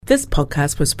This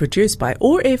podcast was produced by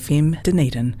OAR FM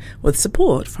Dunedin with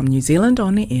support from New Zealand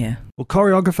On Air. Well,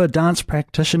 choreographer, dance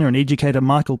practitioner and educator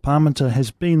Michael Parmenter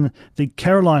has been the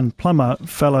Caroline Plummer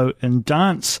Fellow in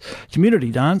Dance,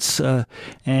 Community Dance,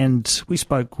 and we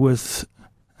spoke with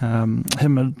him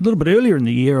a little bit earlier in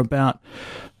the year about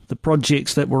the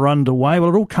projects that were underway.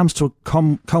 Well, it all comes to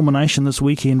a culmination this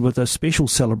weekend with a special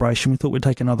celebration. We thought we'd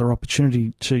take another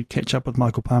opportunity to catch up with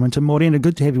Michael Parmenter. Morena,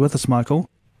 good to have you with us, Michael.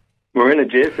 Morena,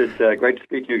 Jeff, it's great to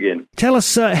speak to you again. Tell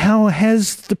us, how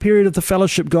has the period of the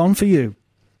fellowship gone for you?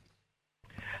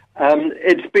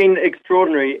 It's been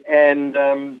extraordinary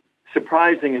and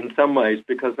surprising in some ways,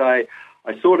 because I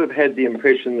sort of had the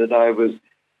impression that I was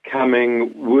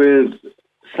coming with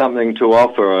something to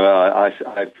offer.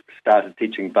 I've started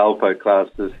teaching Balfo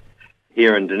classes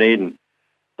here in Dunedin,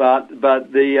 but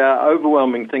the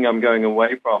overwhelming thing I'm going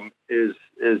away from is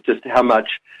just how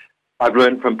much I've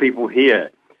learned from people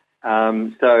here.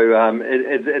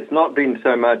 It's not been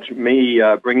so much me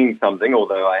bringing something,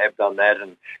 although I have done that,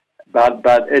 but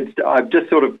I've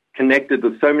just sort of connected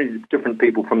with so many different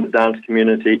people from the dance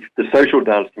community, the social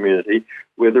dance community,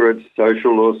 whether it's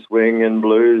social or swing and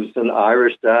blues and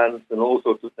Irish dance and all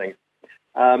sorts of things.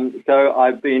 So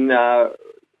I've been.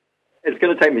 It's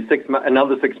going to take me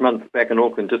another 6 months back in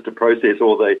Auckland just to process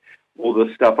all the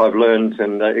stuff I've learned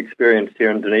and experienced here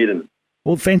in Dunedin.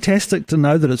 Well, fantastic to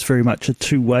know that it's very much a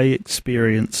two-way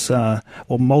experience,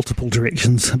 or multiple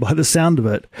directions by the sound of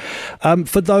it.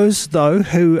 For those, though,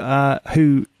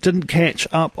 who didn't catch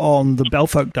up on the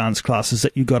Bellfolk dance classes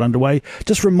that you got underway,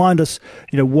 just remind us,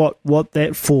 what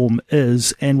that form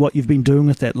is and what you've been doing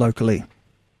with that locally.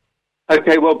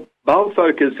 Okay, well,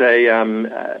 Bellfolk is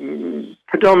a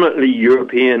predominantly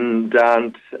European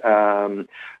dance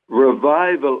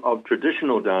revival of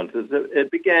traditional dances. It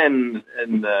began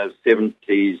in the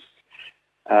 70s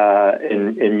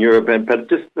in Europe, but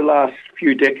just the last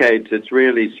few decades it's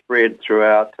really spread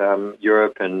throughout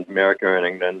Europe and America and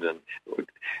England and,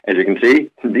 as you can see,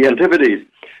 the Antipodes.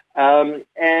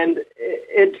 And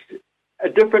it's a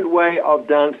different way of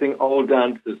dancing old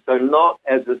dances, so not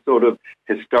as a sort of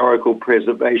historical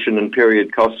preservation and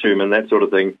period costume and that sort of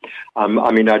thing.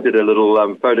 I did a little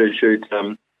photo shoot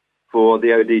for the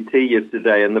ODT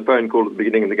yesterday, and the phone call at the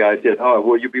beginning, and the guy said, "Oh,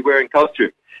 well, you'll be wearing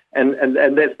costume," and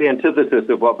that's the antithesis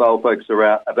of what Bellfolk's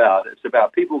are about. It's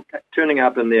about people turning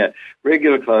up in their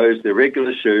regular clothes, their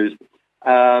regular shoes,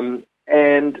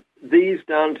 and these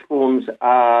dance forms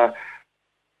are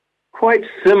quite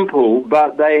simple,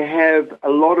 but they have a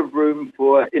lot of room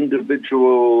for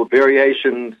individual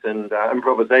variations and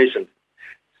improvisation.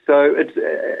 So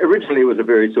originally it was a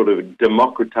very sort of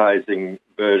democratizing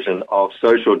version of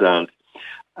social dance,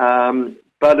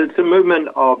 but it's a movement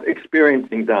of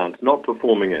experiencing dance, not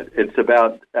performing it. It's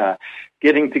about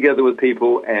getting together with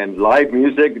people and live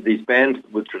music, these bands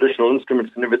with traditional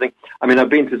instruments and everything. I've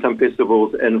been to some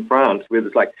festivals in France where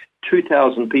there's like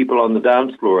 2,000 people on the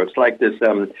dance floor. It's like this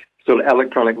sort of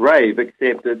electronic rave,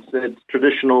 except it's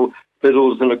traditional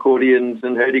fiddles and accordions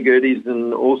and hurdy-gurdies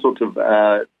and all sorts of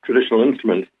traditional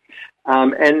instruments.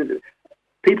 And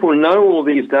people know all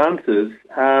these dances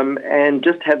and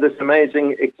just have this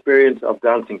amazing experience of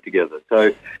dancing together.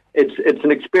 So it's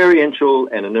an experiential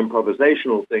and an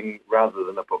improvisational thing rather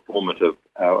than a performative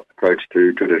approach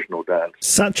to traditional dance.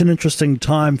 Such an interesting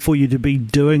time for you to be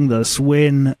doing this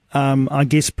when, I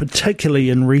guess particularly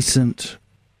in recent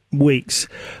weeks,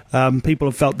 people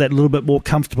have felt that a little bit more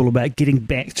comfortable about getting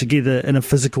back together in a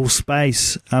physical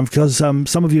space, because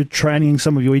some of your training,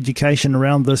 some of your education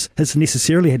around this has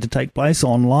necessarily had to take place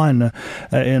online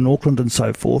in Auckland and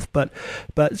so forth. But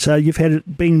you've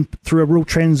been through a real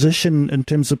transition in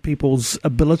terms of people's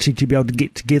ability to be able to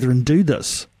get together and do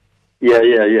this. Yeah.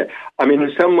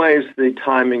 In some ways, the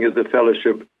timing of the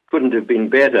fellowship couldn't have been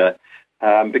better,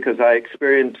 because I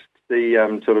experienced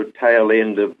the sort of tail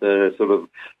end of the sort of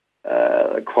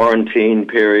quarantine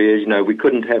period. We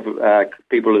couldn't have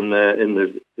people in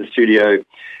the studio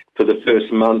for the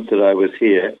first month that I was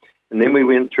here, and then we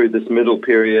went through this middle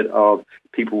period of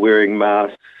people wearing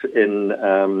masks in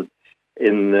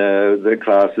the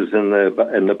classes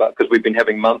because we've been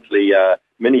having monthly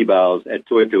mini bals at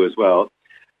Toitu as well,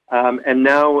 and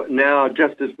now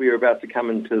just as we were about to come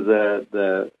into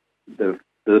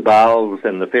the bals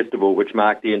and the festival, which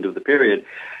marked the end of the period,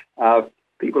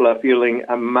 people are feeling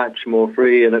much more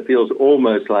free, and it feels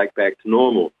almost like back to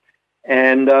normal.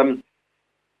 And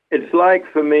it's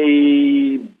like, for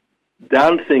me,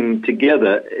 dancing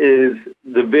together is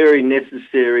the very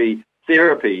necessary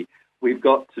therapy we've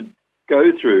got to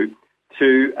go through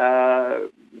to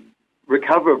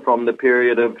recover from the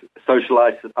period of social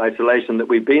isolation that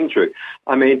we've been through.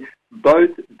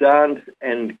 both dance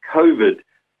and COVID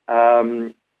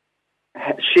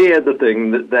share the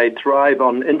thing that they thrive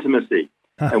on intimacy.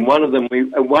 And one of them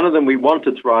we want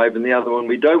to thrive, and the other one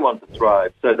we don't want to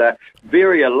thrive. So they're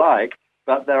very alike,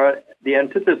 but they're the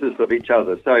antithesis of each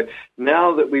other. So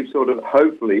now that we've sort of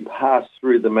hopefully passed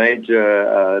through the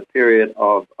major period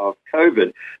of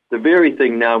COVID, the very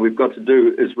thing now we've got to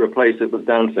do is replace it with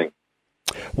dancing.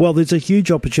 Well, there's a huge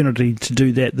opportunity to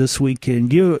do that this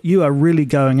weekend. You are really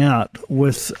going out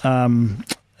with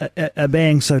a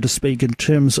bang, so to speak, in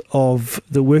terms of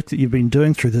the work that you've been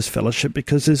doing through this fellowship,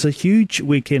 because there's a huge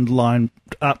weekend lined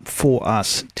up for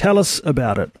us. Tell us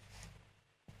about it.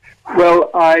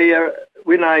 Well,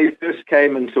 when I first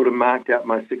came and sort of marked out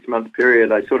my 6-month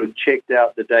period, I sort of checked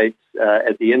out the dates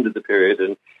at the end of the period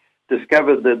and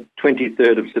discovered that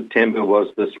 23rd of September was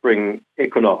the spring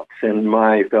equinox, and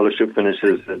my fellowship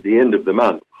finishes at the end of the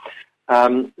month.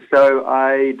 So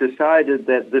I decided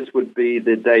that this would be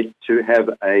the date to have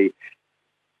a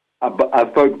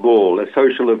folk ball, a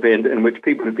social event in which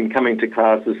people who've been coming to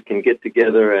classes can get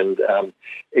together and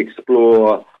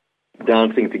explore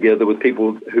dancing together with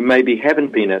people who maybe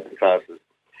haven't been at the classes.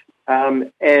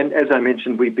 And as I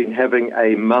mentioned, we've been having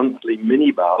a monthly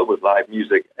mini bar with live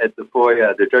music at the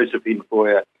foyer, the Josephine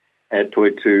foyer at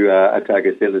Toitu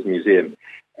Otago Settlers Museum.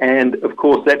 And, of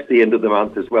course, that's the end of the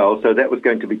month as well. So that was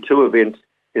going to be 2 events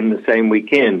in the same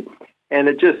weekend. And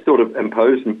it just sort of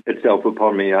imposed itself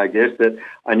upon me, I guess, that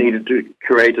I needed to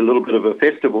create a little bit of a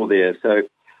festival there. So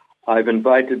I've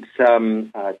invited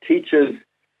some teachers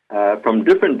from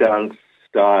different dance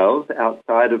styles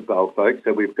outside of Balfolk.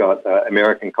 So we've got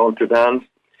American contra dance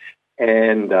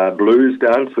and blues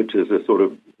dance, which is a sort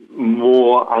of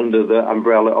more under the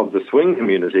umbrella of the swing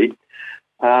community.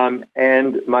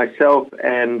 And myself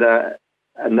and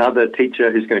another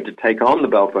teacher who's going to take on the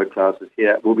Balfolk classes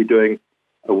here will be doing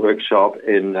a workshop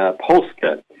in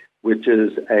Polska, which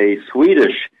is a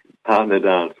Swedish partner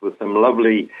dance with some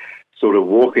lovely sort of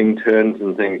walking turns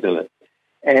and things in it.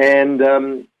 And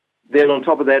then on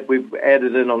top of that, we've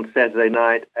added in on Saturday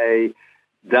night a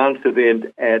dance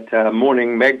event at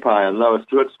Morning Magpie on Lower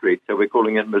Stewart Street. So we're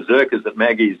calling it Mazurkas at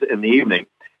Maggie's in the evening,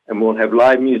 and we'll have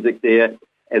live music there.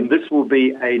 And this will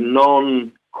be a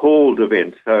non-called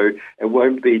event, so it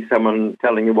won't be someone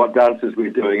telling you what dances we're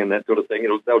doing and that sort of thing.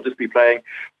 They'll just be playing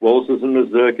waltzes and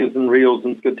mazurkas and reels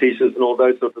and skotishas and all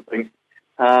those sorts of things.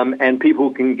 And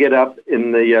people can get up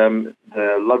in the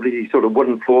lovely sort of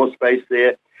wooden floor space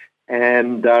there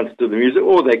and dance to the music,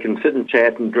 or they can sit and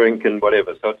chat and drink and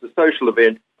whatever. So it's a social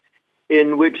event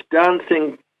in which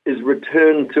dancing is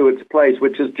returned to its place,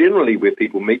 which is generally where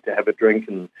people meet to have a drink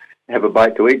and have a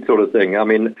bite to eat sort of thing. I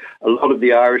mean, a lot of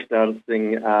the Irish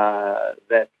dancing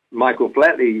that Michael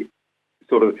Flatley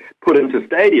sort of put into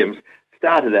stadiums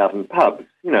started out in pubs.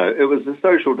 You know, it was a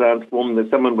social dance form that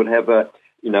someone would have a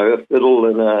fiddle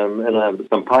and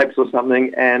some pipes or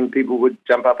something, and people would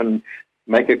jump up and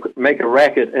make a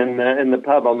racket in the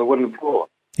pub on the wooden floor.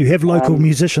 You have local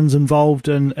musicians involved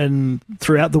in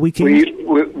throughout the weekend?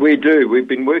 We do. We've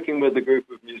been working with a group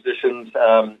of musicians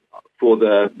for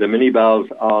the mini bars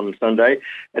on Sunday,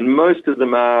 and most of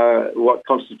them are what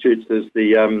constitutes as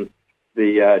the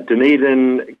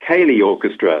Dunedin Ceilidh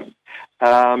Orchestra.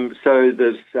 So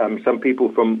there's some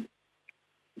people from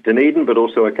Dunedin, but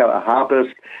also a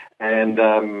harpist and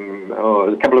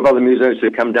a couple of other musicians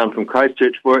who come down from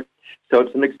Christchurch for it. So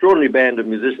it's an extraordinary band of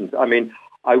musicians. I mean,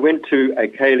 I went to a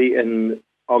Ceilidh in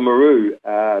Oamaru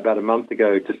about a month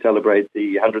ago to celebrate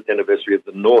the 100th anniversary of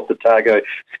the North Otago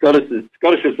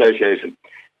Scottish Association.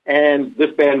 And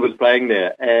this band was playing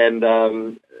there, and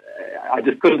I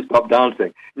just couldn't stop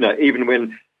dancing. You know, even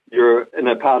when you're in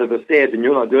a part of a set and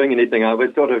you're not doing anything, I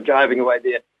was sort of jiving away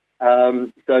there.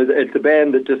 So it's a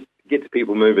band that just gets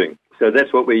people moving. So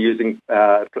that's what we're using, who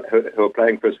are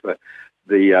playing for us for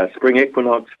the Spring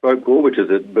Equinox Folk Ball, which is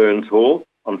at Burns Hall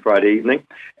on Friday evening,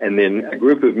 and then a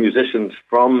group of musicians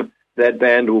from that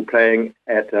band will playing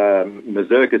at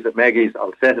Mazurkas at Maggie's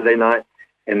on Saturday night,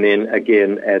 and then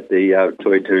again at the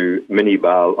Toitu Mini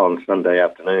Bar on Sunday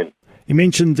afternoon. You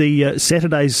mentioned the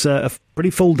Saturday's a pretty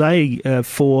full day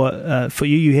for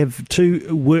you. You have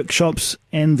 2 workshops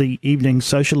and the evening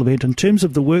social event. In terms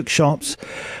of the workshops,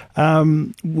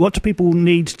 what do people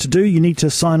need to do? You need to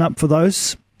sign up for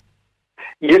those?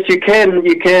 Yes, you can.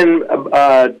 You can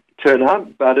turn up,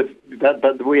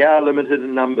 but we are limited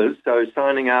in numbers. So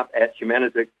signing up at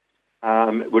Humanitix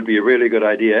would be a really good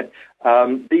idea.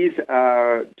 These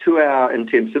are 2-hour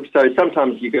intensive. So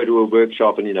sometimes you go to a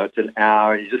workshop and it's an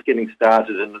hour and you're just getting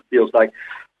started, and it feels like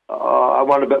I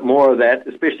want a bit more of that,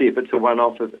 especially if it's a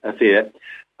one-off affair.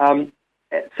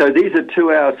 So these are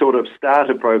 2-hour sort of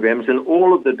starter programs, and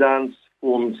all of the dance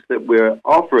forms that we're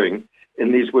offering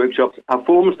in these workshops are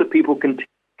forms that people can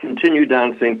continue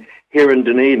dancing here in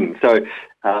Dunedin. So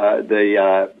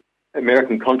the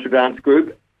American Contra Dance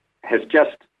Group has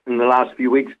just, in the last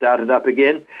few weeks, started up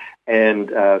again,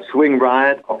 and Swing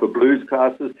Riot offer blues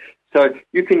classes. So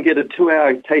you can get a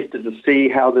 2-hour taster to see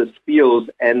how this feels,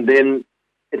 and then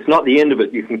it's not the end of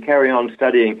it. You can carry on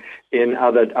studying in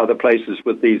other places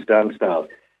with these dance styles.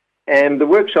 And the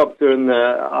workshops are in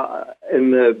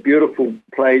the beautiful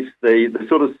place, the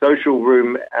sort of social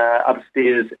room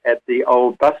upstairs at the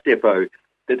old bus depot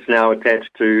that's now attached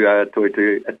to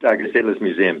Otago Settlers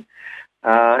Museum.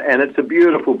 And it's a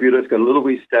beautiful, it's got a little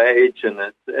wee stage, and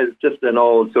it's just an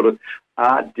old sort of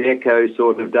Art Deco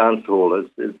sort of dance hall.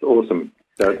 It's awesome.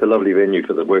 So it's a lovely venue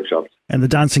for the workshops. And the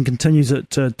dancing continues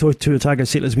at Otago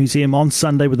Settlers Museum on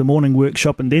Sunday with the morning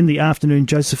workshop, and then the afternoon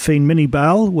Josephine Mini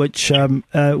Bale, which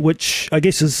I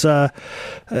guess is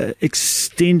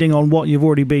extending on what you've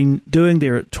already been doing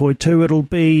there at Toitū. It'll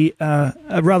be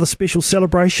a rather special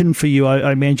celebration for you,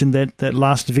 I imagine, that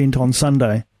last event on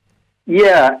Sunday.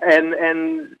 Yeah,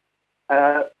 and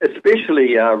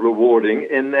especially rewarding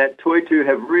in that Toitū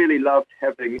have really loved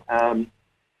having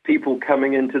people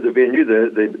coming into the venue.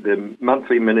 The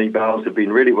monthly mini bales have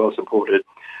been really well supported.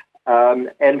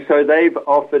 And so they've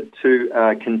offered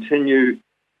to continue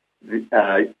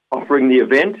offering the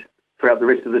event throughout the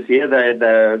rest of this year.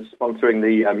 They're sponsoring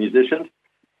the musicians,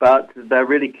 but they're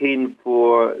really keen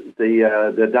for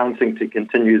the dancing to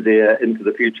continue there into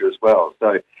the future as well.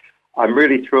 So I'm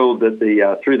really thrilled that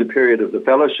through the period of the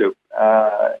fellowship,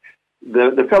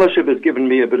 the fellowship has given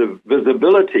me a bit of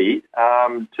visibility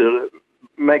to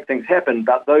make things happen,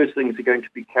 but those things are going to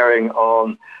be carrying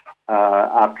on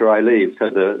after I leave. So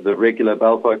the regular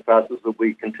Balefolk classes will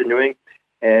be continuing,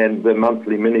 and the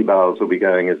monthly mini bales will be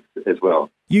going as well.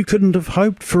 You couldn't have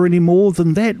hoped for any more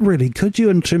than that, really, could you,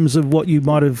 in terms of what you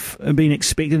might have been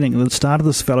expecting at the start of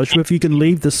this fellowship, if you can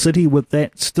leave the city with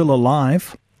that still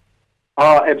alive?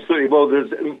 Oh, absolutely. Well,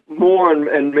 there's more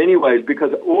in many ways,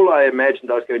 because all I imagined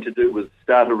I was going to do was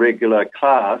start a regular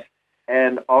class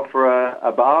and offer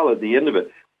a bale at the end of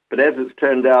it. But as it's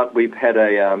turned out, we've had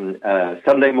a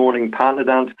Sunday morning partner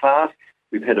dance class.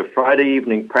 We've had a Friday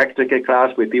evening practica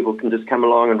class where people can just come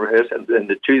along and rehearse, and then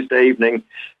the Tuesday evening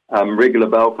regular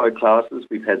Balefolk classes.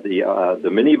 We've had the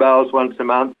mini bales once a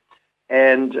month,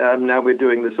 and now we're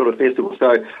doing the sort of festival.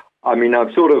 So, I mean,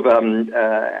 I've sort of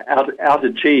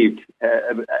out-achieved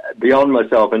beyond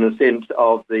myself in a sense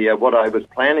of what I was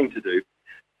planning to do.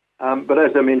 But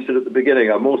as I mentioned at the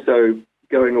beginning, I'm also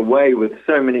going away with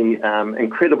so many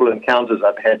incredible encounters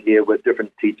I've had here with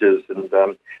different teachers and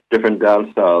different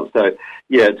dance styles. So,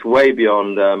 yeah, it's way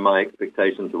beyond my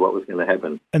expectations of what was going to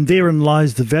happen. And therein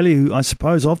lies the value, I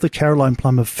suppose, of the Caroline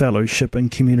Plummer Fellowship in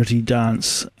community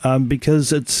dance, because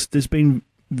there's been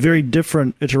very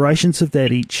different iterations of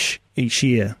that each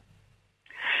year.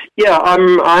 Yeah,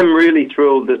 I'm really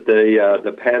thrilled that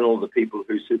the panel, the people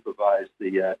who supervise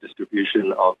the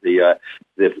distribution of the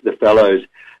fellows,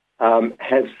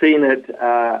 have seen it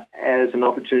as an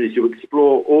opportunity to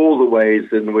explore all the ways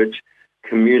in which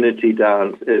community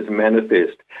dance is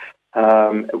manifest,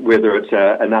 whether it's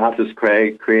an artist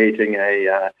creating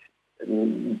a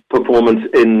performance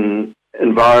in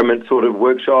environment sort of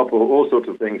workshop or all sorts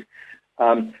of things.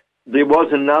 There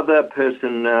was another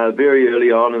person very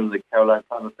early on in the Caroline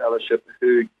Plummer Fellowship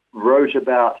who wrote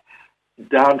about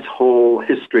dance hall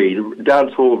history,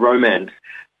 dance hall romance,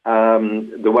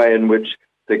 the way in which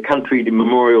the country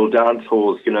memorial dance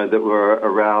halls, that were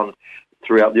around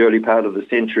throughout the early part of the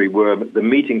century were the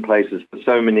meeting places for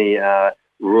so many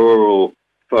rural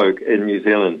folk in New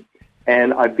Zealand.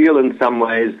 And I feel in some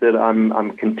ways that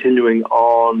I'm continuing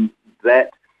on that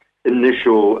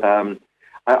initial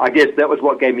I guess that was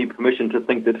what gave me permission to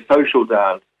think that social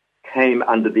dance came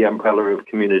under the umbrella of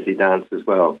community dance as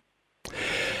well.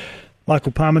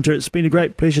 Michael Parmenter, it's been a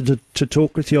great pleasure to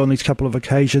talk with you on these couple of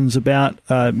occasions about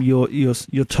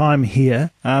your time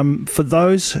here. For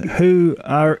those who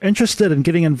are interested in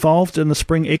getting involved in the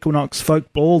Spring Equinox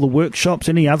Folk Ball, the workshops,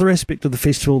 any other aspect of the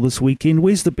festival this weekend,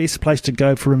 where's the best place to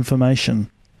go for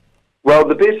information? Well,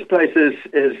 the best place is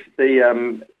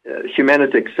the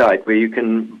Humanitix site, where you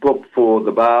can book for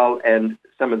the bale and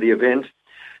some of the events.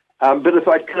 But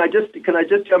can I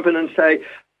just jump in and say,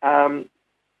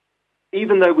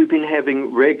 even though we've been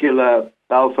having regular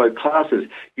Balefolk classes,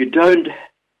 you don't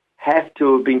have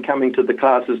to have been coming to the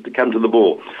classes to come to the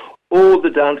ball. All the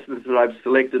dancers that I've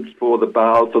selected for the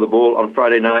ball on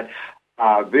Friday night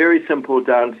are very simple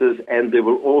dances, and there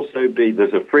will also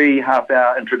there's a free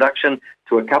half-hour introduction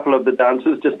to a couple of the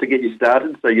dances just to get you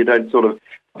started so you don't sort of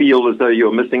feel as though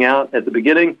you're missing out at the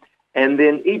beginning. And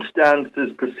then each dance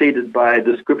is preceded by a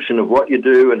description of what you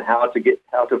do and how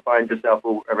to find yourself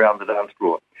all around the dance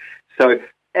floor. So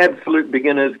absolute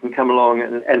beginners can come along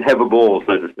and have a ball,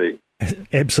 so to speak.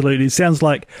 Absolutely. It sounds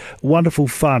like wonderful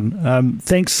fun.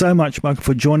 Thanks so much, Michael,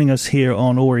 for joining us here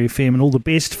on OAR FM, and all the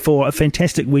best for a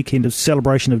fantastic weekend of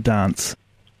celebration of dance.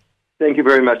 Thank you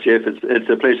very much, Jeff. It's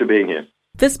a pleasure being here.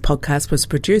 This podcast was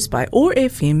produced by OAR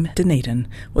FM Dunedin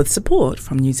with support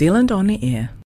from New Zealand On the Air.